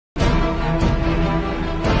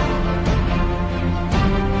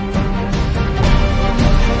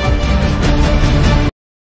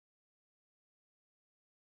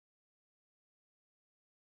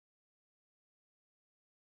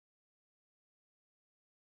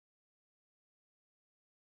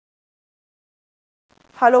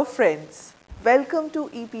Hello friends, welcome to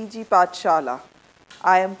EPG Pathshala.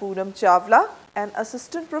 I am Poonam Chawla, an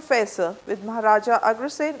assistant professor with Maharaja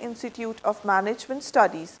Agrasen Institute of Management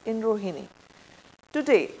Studies in Rohini.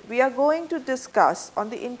 Today we are going to discuss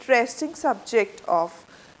on the interesting subject of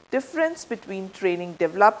difference between training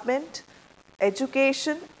development,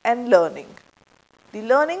 education and learning. The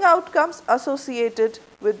learning outcomes associated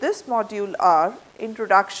with this module are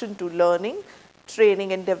Introduction to Learning,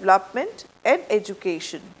 Training and Development and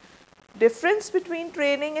Education. Difference between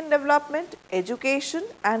training and development, education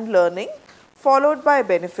and learning, followed by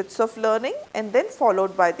benefits of learning and then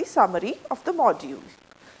followed by the summary of the module.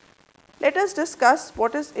 Let us discuss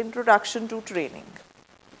what is Introduction to Training.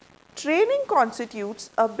 Training constitutes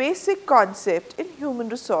a basic concept in human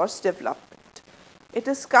resource development. It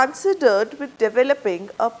is considered with developing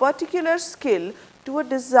a particular skill to a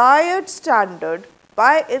desired standard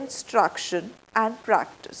by instruction and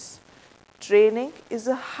practice. Training is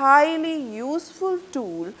a highly useful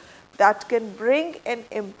tool that can bring an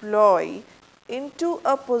employee into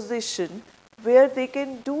a position where they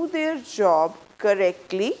can do their job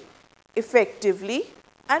correctly, effectively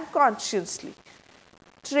and consciously.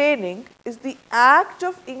 Training is the act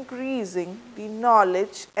of increasing the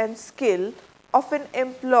knowledge and skill of an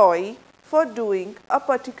employee for doing a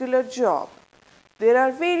particular job. There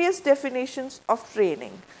are various definitions of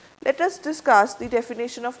training. Let us discuss the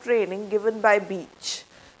definition of training given by Beach.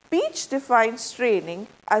 Beach defines training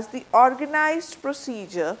as the organized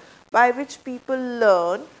procedure by which people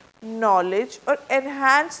learn knowledge or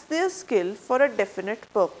enhance their skill for a definite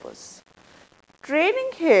purpose.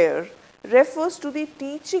 Training here refers to the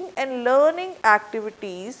teaching and learning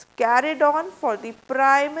activities carried on for the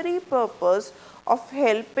primary purpose of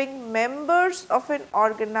helping members of an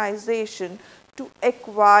organization to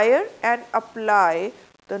acquire and apply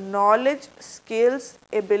the knowledge, skills,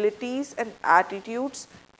 abilities and attitudes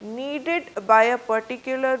needed by a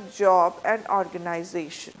particular job and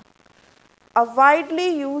organization. A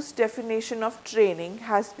widely used definition of training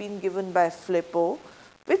has been given by Flippo,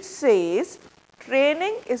 which says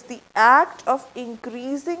training is the act of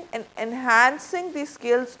increasing and enhancing the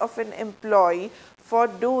skills of an employee for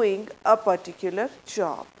doing a particular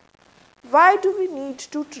job. Why do we need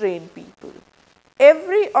to train people?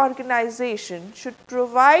 Every organization should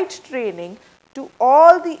provide training to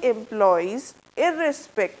all the employees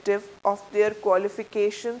irrespective of their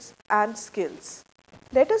qualifications and skills.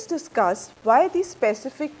 Let us discuss why the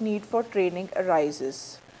specific need for training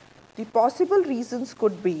arises. The possible reasons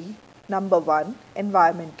could be: number 1,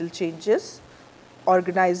 environmental changes;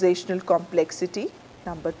 organizational complexity;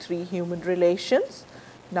 number 3, human relations;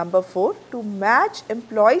 number 4, to match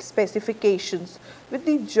employee specifications with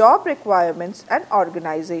the job requirements and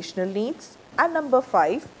organizational needs; and number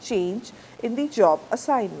 5, change in the job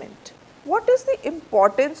assignment. What is the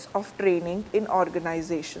importance of training in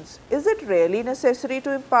organizations? Is it really necessary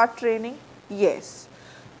to impart training? Yes.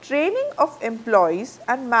 Training of employees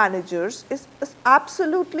and managers is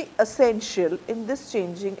absolutely essential in this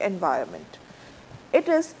changing environment. It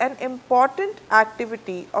is an important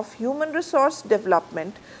activity of human resource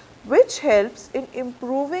development which helps in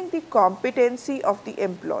improving the competency of the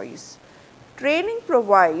employees. Training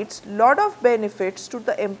provides lot of benefits to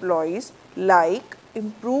the employees like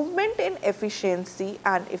improvement in efficiency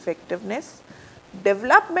and effectiveness,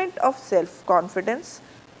 development of self-confidence,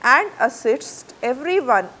 and assists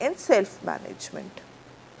everyone in self-management.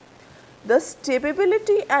 The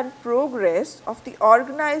stability and progress of the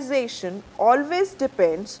organization always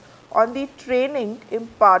depends on the training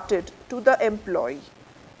imparted to the employee.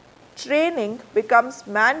 Training becomes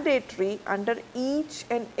mandatory under each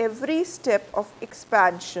and every step of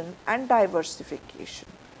expansion and diversification.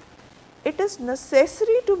 It is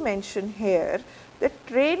necessary to mention here that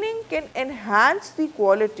training can enhance the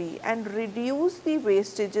quality and reduce the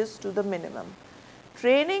wastages to the minimum.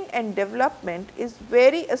 Training and development is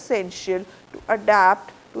very essential to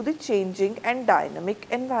adapt to the changing and dynamic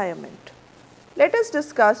environment. Let us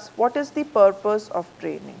discuss what is the purpose of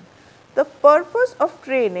training. The purpose of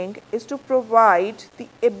training is to provide the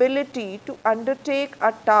ability to undertake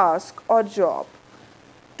a task or job,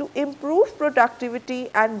 to improve productivity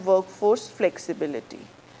and workforce flexibility,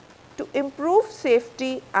 to improve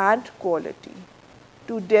safety and quality,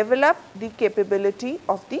 to develop the capability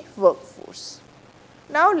of the workforce.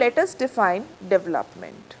 Now let us define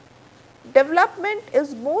development. Development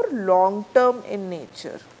is more long-term in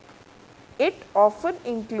nature. It often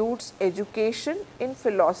includes education in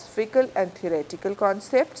philosophical and theoretical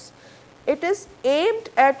concepts. It is aimed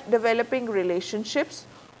at developing relationships,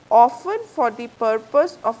 often for the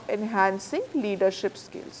purpose of enhancing leadership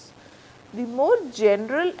skills. The more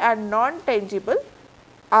general and non-tangible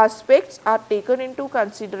aspects are taken into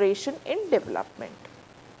consideration in development.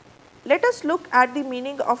 Let us look at the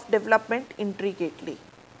meaning of development intricately.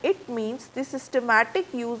 It means the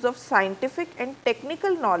systematic use of scientific and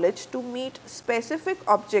technical knowledge to meet specific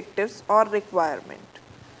objectives or requirements.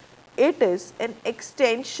 It is an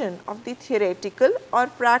extension of the theoretical or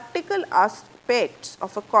practical aspects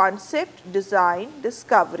of a concept, design,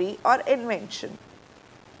 discovery or invention.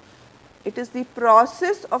 It is the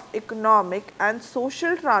process of economic and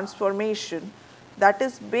social transformation that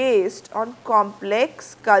is based on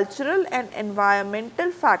complex cultural and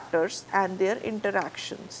environmental factors and their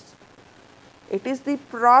interactions. It is the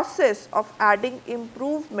process of adding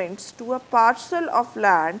improvements to a parcel of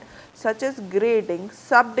land such as grading,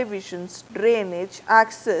 subdivisions, drainage,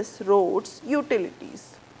 access, roads,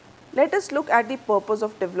 utilities. Let us look at the purpose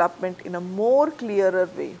of development in a more clearer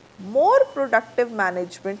way. More productive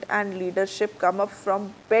management and leadership come up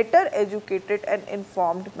from better educated and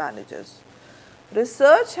informed managers.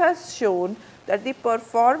 Research has shown that the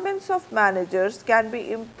performance of managers can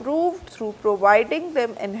be improved through providing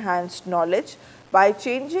them enhanced knowledge, by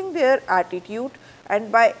changing their attitude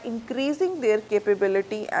and by increasing their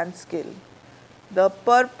capability and skill. The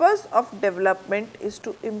purpose of development is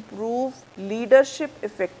to improve leadership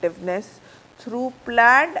effectiveness through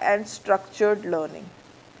planned and structured learning.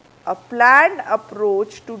 A planned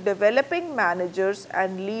approach to developing managers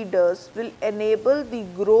and leaders will enable the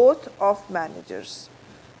growth of managers.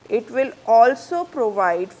 It will also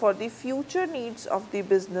provide for the future needs of the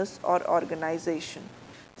business or organization.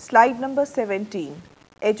 Slide number 17,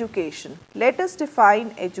 Education. Let us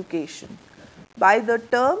define education. By the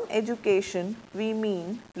term education, we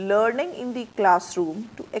mean learning in the classroom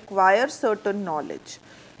to acquire certain knowledge.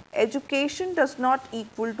 Education does not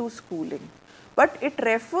equal to schooling, but it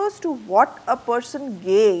refers to what a person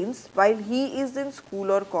gains while he is in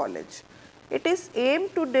school or college. It is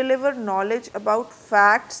aimed to deliver knowledge about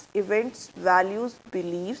facts, events, values,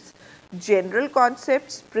 beliefs, general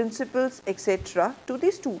concepts, principles, etc. to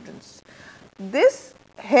the students. This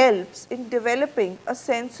helps in developing a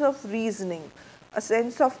sense of reasoning, a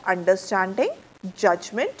sense of understanding,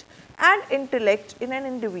 judgment and intellect in an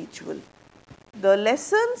individual. The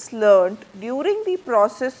lessons learned during the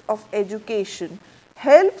process of education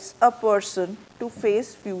helps a person to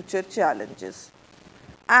face future challenges,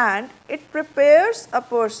 and it prepares a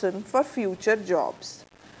person for future jobs.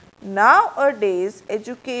 Nowadays,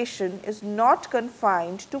 education is not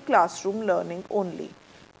confined to classroom learning only,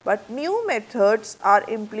 but new methods are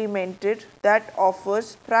implemented that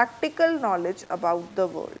offers practical knowledge about the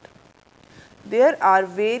world. There are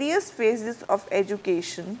various phases of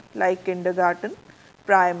education like kindergarten,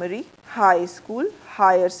 primary, high school,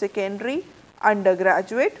 higher secondary,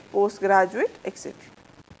 undergraduate, postgraduate, etc.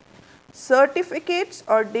 Certificates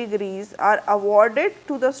or degrees are awarded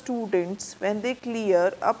to the students when they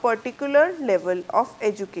clear a particular level of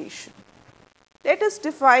education. Let us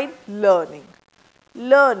define learning.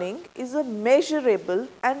 Learning is a measurable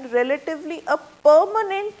and relatively a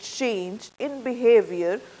permanent change in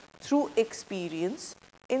behavior through experience,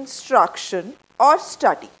 instruction or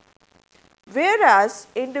study. Whereas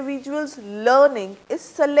individuals' learning is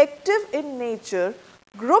selective in nature,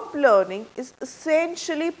 group learning is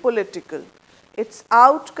essentially political. Its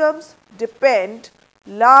outcomes depend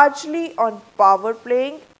largely on power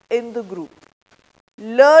playing in the group.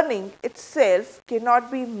 Learning itself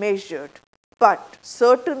cannot be measured, but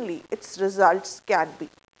certainly its results can be.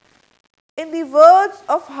 In the words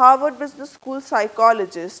of Harvard Business School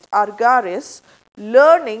psychologist Argaris,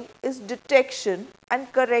 learning is detection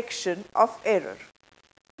and correction of error.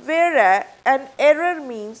 Whereas an error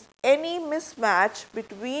means any mismatch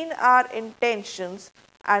between our intentions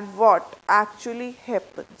and what actually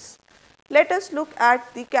happens. Let us look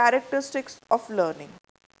at the characteristics of learning.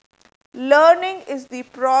 Learning is the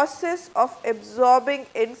process of absorbing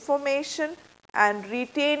information and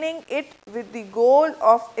retaining it with the goal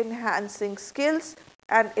of enhancing skills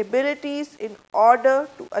and abilities in order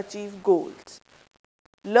to achieve goals.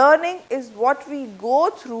 Learning is what we go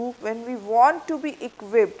through when we want to be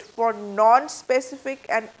equipped for non-specific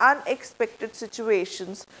and unexpected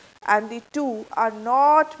situations, and the two are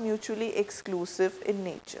not mutually exclusive in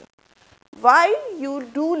nature. While you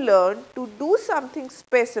do learn to do something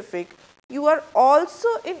specific, you are also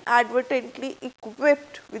inadvertently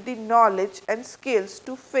equipped with the knowledge and skills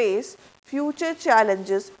to face future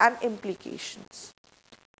challenges and implications.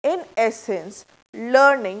 In essence,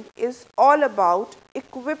 learning is all about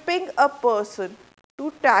equipping a person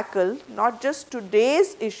to tackle not just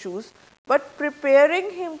today's issues, but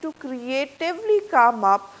preparing him to creatively come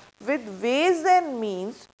up with ways and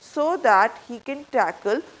means so that he can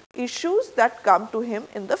tackle issues that come to him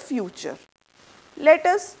in the future. Let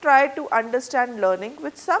us try to understand learning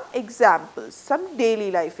with some examples, some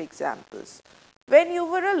daily life examples. When you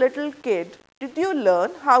were a little kid, did you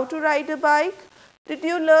learn how to ride a bike? Did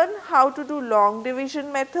you learn how to do long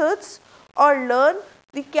division methods or learn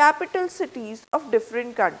the capital cities of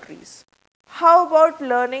different countries? How about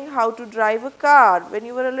learning how to drive a car when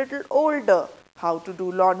you were a little older? How to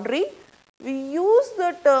do laundry? We use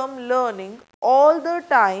the term learning all the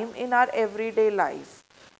time in our everyday life.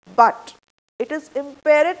 But it is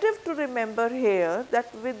imperative to remember here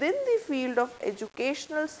that within the field of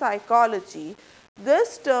educational psychology,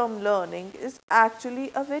 this term learning is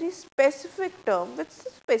actually a very specific term with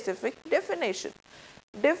specific definition.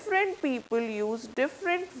 Different people use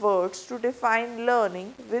different words to define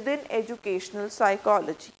learning within educational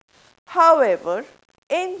psychology. However,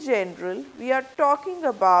 in general, we are talking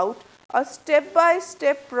about a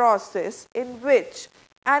step-by-step process in which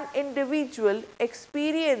an individual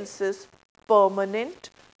experiences permanent,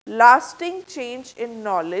 lasting change in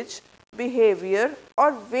knowledge, behavior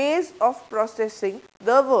or ways of processing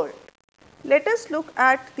the world. Let us look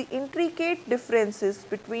at the intricate differences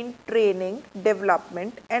between training,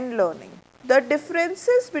 development and learning. The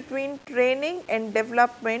differences between training and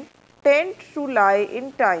development tend to lie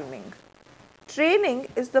in timing. Training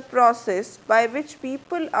is the process by which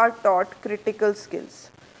people are taught critical skills.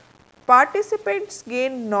 Participants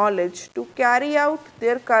gain knowledge to carry out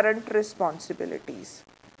their current responsibilities.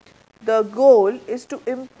 The goal is to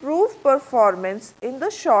improve performance in the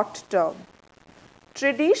short term.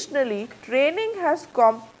 Traditionally, training has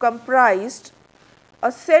comprised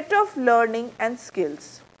a set of learning and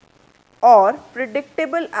skills or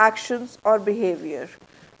predictable actions or behavior.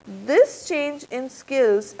 This change in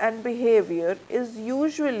skills and behavior is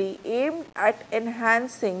usually aimed at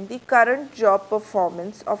enhancing the current job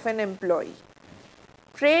performance of an employee.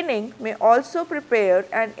 Training may also prepare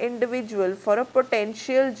an individual for a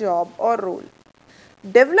potential job or role.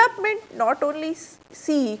 Development not only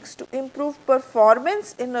seeks to improve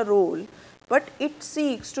performance in a role, but it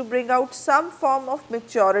seeks to bring out some form of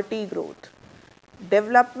maturity growth.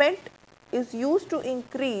 Development is used to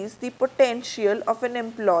increase the potential of an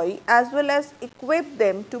employee as well as equip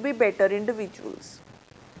them to be better individuals.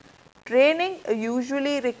 Training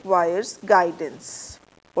usually requires guidance,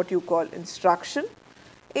 what you call instruction.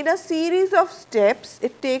 In a series of steps,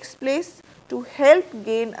 it takes place to help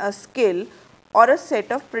gain a skill or a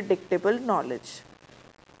set of predictable knowledge.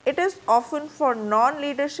 It is often for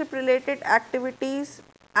non-leadership related activities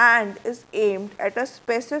and is aimed at a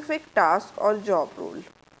specific task or job role.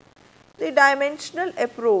 The dimensional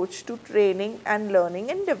approach to training and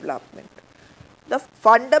learning and development. The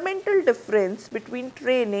fundamental difference between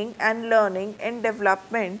training and learning and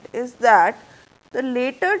development is that the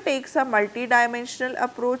latter takes a multidimensional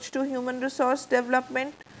approach to human resource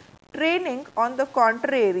development. Training, on the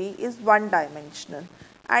contrary, is one-dimensional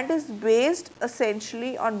and is based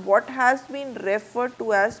essentially on what has been referred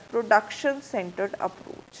to as production-centered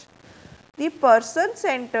approach. The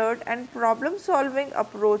person-centered and problem-solving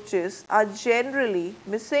approaches are generally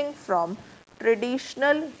missing from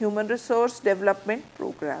traditional human resource development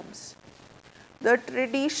programs. The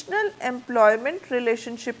traditional employment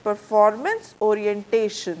relationship performance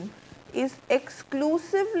orientation is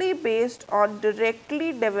exclusively based on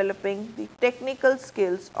directly developing the technical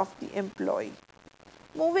skills of the employee.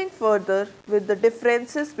 Moving further with the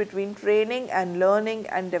differences between training and learning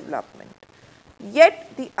and development.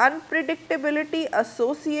 Yet the unpredictability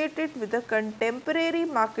associated with the contemporary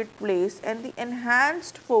marketplace and the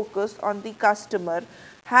enhanced focus on the customer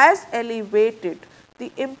has elevated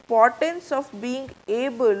the importance of being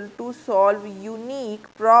able to solve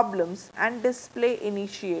unique problems and display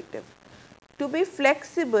initiative. To be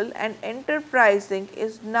flexible and enterprising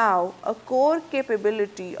is now a core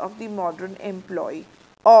capability of the modern employee,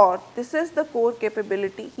 or this is the core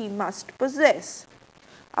capability he must possess.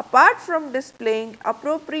 Apart from displaying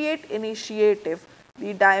appropriate initiative,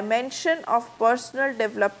 the dimension of personal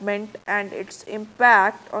development and its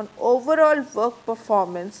impact on overall work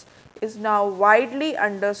performance is now widely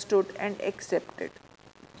understood and accepted.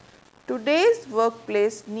 Today's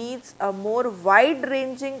workplace needs a more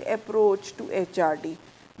wide-ranging approach to HRD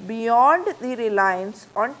beyond the reliance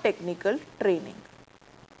on technical training.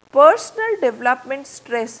 Personal development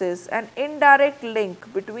stresses an indirect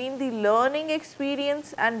link between the learning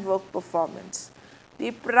experience and work performance.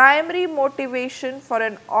 The primary motivation for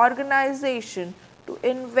an organization to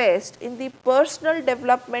invest in the personal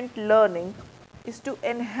development learning is to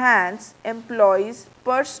enhance employees'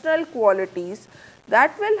 personal qualities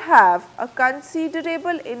that will have a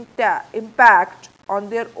considerable impact on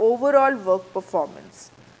their overall work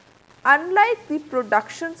performance. Unlike the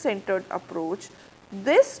production-centered approach,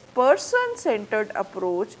 this person-centered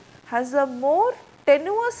approach has a more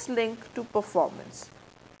tenuous link to performance.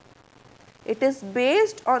 It is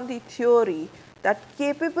based on the theory that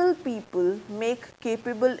capable people make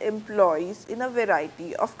capable employees in a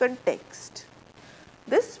variety of contexts.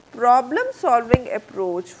 This problem-solving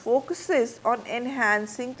approach focuses on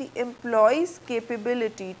enhancing the employee's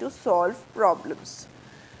capability to solve problems.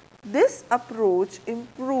 This approach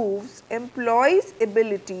improves employees'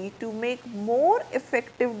 ability to make more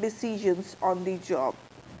effective decisions on the job.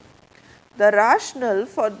 The rationale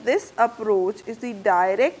for this approach is the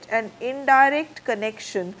direct and indirect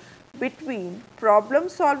connection between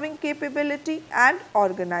problem-solving capability and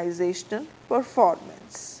organizational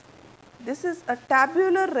performance. This is a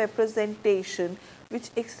tabular representation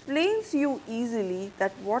which explains you easily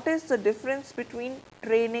that what is the difference between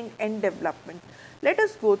training and development. Let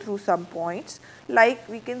us go through some points. Like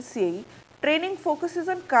we can say, training focuses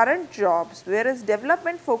on current jobs, whereas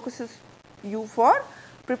development focuses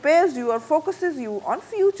prepares you or focuses you on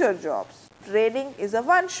future jobs. Training is a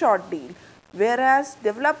one-shot deal, whereas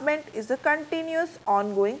development is a continuous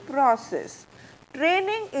ongoing process.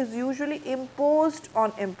 Training is usually imposed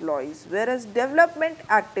on employees, whereas development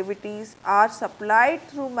activities are supplied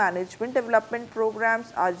through management. Development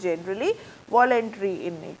programs are generally voluntary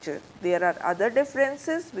in nature. There are other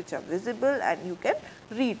differences which are visible and you can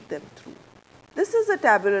read them through. This is a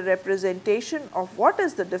tabular representation of what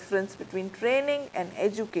is the difference between training and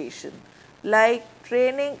education. Like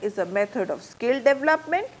training is a method of skill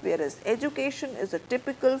development, whereas education is a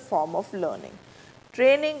typical form of learning.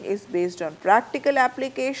 Training is based on practical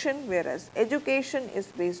application, whereas education is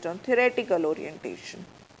based on theoretical orientation.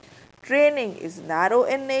 Training is narrow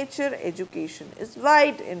in nature, education is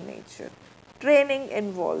wide in nature. Training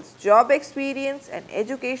involves job experience and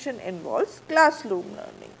education involves classroom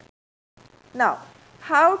learning. Now,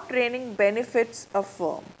 how training benefits a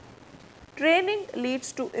firm? Training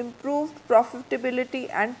leads to improved profitability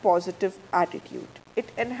and positive attitude. It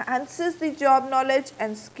enhances the job knowledge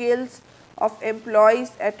and skills of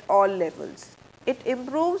employees at all levels. It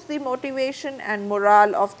improves the motivation and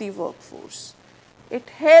morale of the workforce. It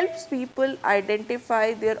helps people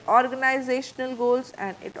identify their organizational goals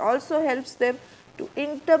and it also helps them to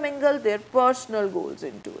intermingle their personal goals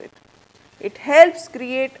into it. It helps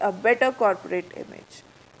create a better corporate image.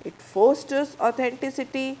 It fosters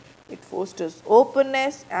authenticity, it fosters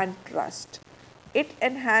openness and trust. It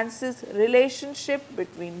enhances relationship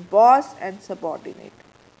between boss and subordinate.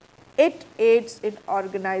 It aids in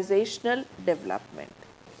organizational development.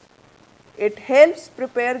 It helps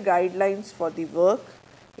prepare guidelines for the work.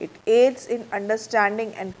 It aids in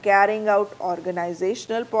understanding and carrying out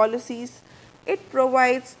organizational policies. It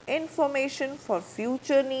provides information for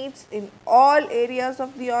future needs in all areas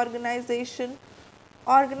of the organization.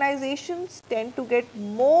 Organizations tend to get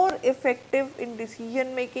more effective in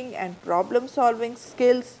decision making and problem solving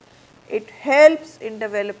skills. It helps in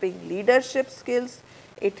developing leadership skills.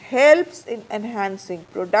 It helps in enhancing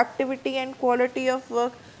productivity and quality of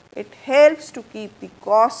work. It helps to keep the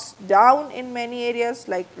costs down in many areas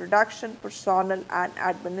like production, personnel and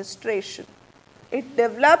administration. It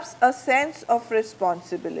develops a sense of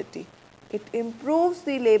responsibility. It improves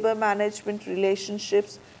the labor management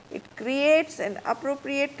relationships. It creates an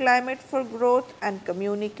appropriate climate for growth and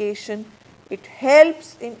communication. It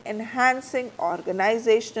helps in enhancing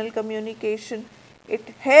organizational communication. It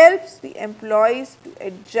helps the employees to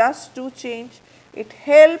adjust to change. It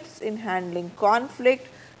helps in handling conflict,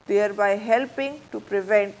 thereby helping to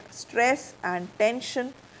prevent stress and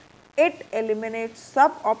tension. It eliminates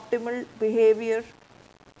suboptimal behavior.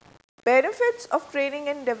 Benefits of training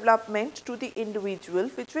and development to the individual,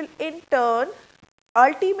 which will in turn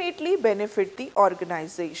ultimately benefit the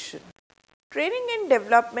organization. Training and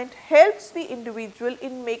development helps the individual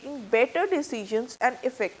in making better decisions and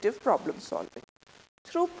effective problem solving.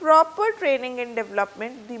 Through proper training and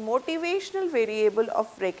development, the motivational variable of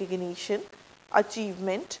recognition,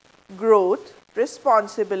 achievement, growth,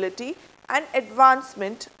 responsibility and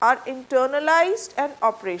advancement are internalized and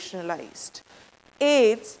operationalized.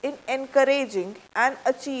 Aids in encouraging and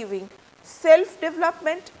achieving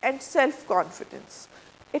self-development and self-confidence.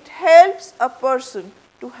 It helps a person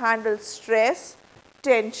to handle stress,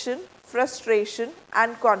 tension, frustration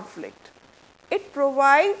and conflict. It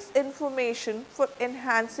provides information for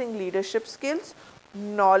enhancing leadership skills,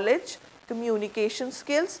 knowledge, communication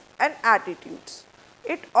skills and attitudes.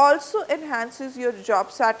 It also enhances your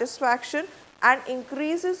job satisfaction and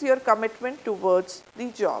increases your commitment towards the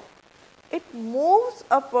job. It moves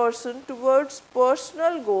a person towards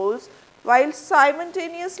personal goals while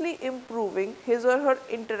simultaneously improving his or her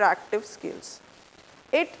interactive skills.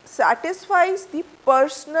 It satisfies the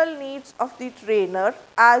personal needs of the trainer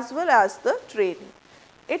as well as the trainee.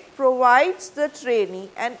 It provides the trainee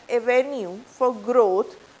an avenue for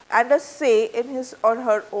growth and a say in his or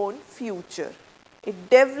her own future. It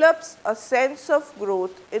develops a sense of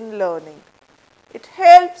growth in learning. It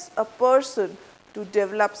helps a person to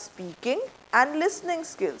develop speaking and listening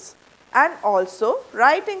skills and also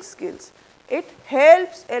writing skills. It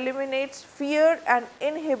helps eliminate fear and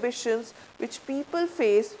inhibitions which people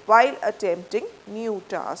face while attempting new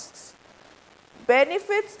tasks.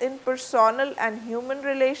 Benefits in personal and human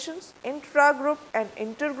relations, intragroup and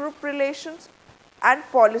intergroup relations, and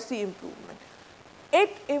policy improvement.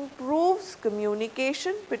 It improves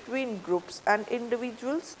communication between groups and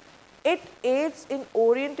individuals. It aids in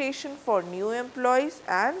orientation for new employees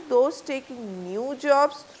and those taking new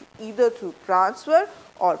jobs either through transfer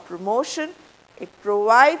or promotion. It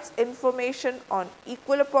provides information on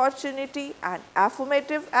equal opportunity and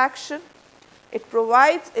affirmative action. It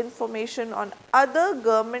provides information on other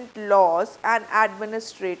government laws and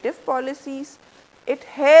administrative policies. It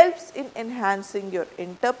helps in enhancing your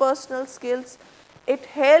interpersonal skills. It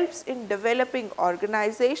helps in developing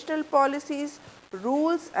organizational policies,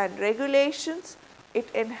 rules and regulations. It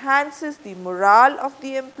enhances the morale of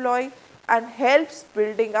the employee and helps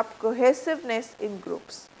building up cohesiveness in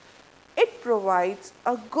groups. It provides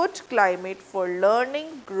a good climate for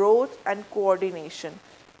learning, growth and coordination.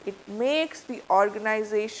 It makes the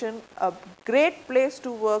organization a great place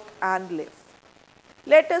to work and live.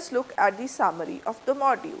 Let us look at the summary of the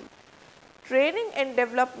module. Training and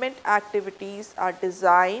development activities are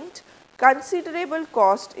designed, considerable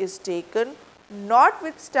cost is taken,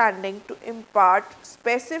 notwithstanding to impart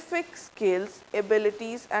specific skills,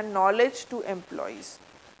 abilities and knowledge to employees.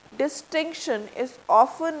 Distinction is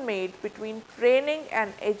often made between training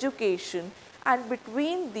and education and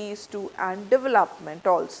between these two and development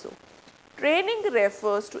also. Training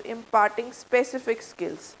refers to imparting specific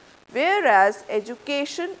skills, whereas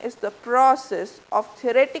education is the process of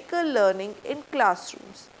theoretical learning in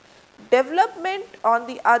classrooms. Development, on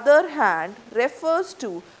the other hand, refers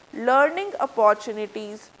to learning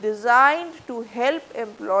opportunities designed to help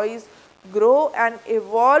employees grow and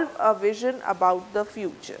evolve a vision about the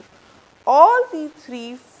future. All the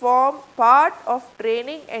three form part of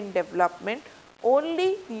training and development.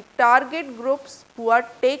 Only the target groups who are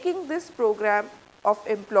taking this program of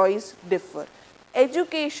employees differ.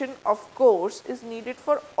 Education, of course, is needed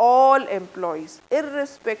for all employees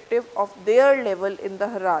irrespective of their level in the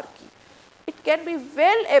hierarchy. It can be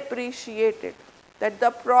well appreciated that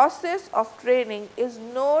the process of training is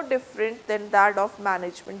no different than that of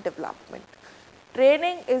management development.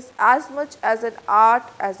 Training is as much as an art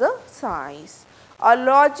as a science. A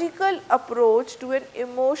logical approach to an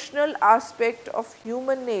emotional aspect of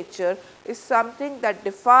human nature is something that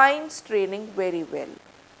defines training very well.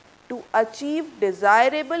 To achieve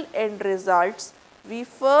desirable end results, we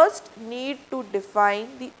first need to define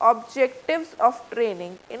the objectives of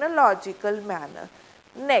training in a logical manner.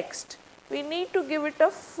 Next, we need to give it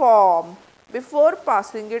a form before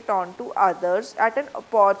passing it on to others at an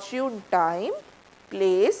opportune time,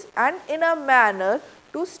 place and in a manner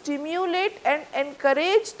to stimulate and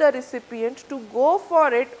encourage the recipient to go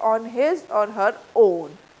for it on his or her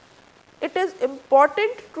own. It is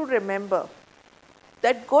important to remember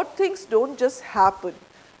that good things don't just happen.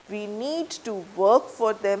 We need to work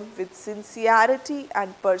for them with sincerity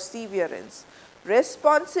and perseverance.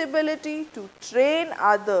 Responsibility to train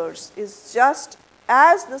others is just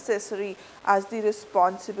as necessary as the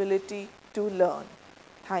responsibility to learn.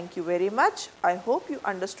 Thank you very much. I hope you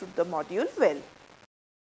understood the module well.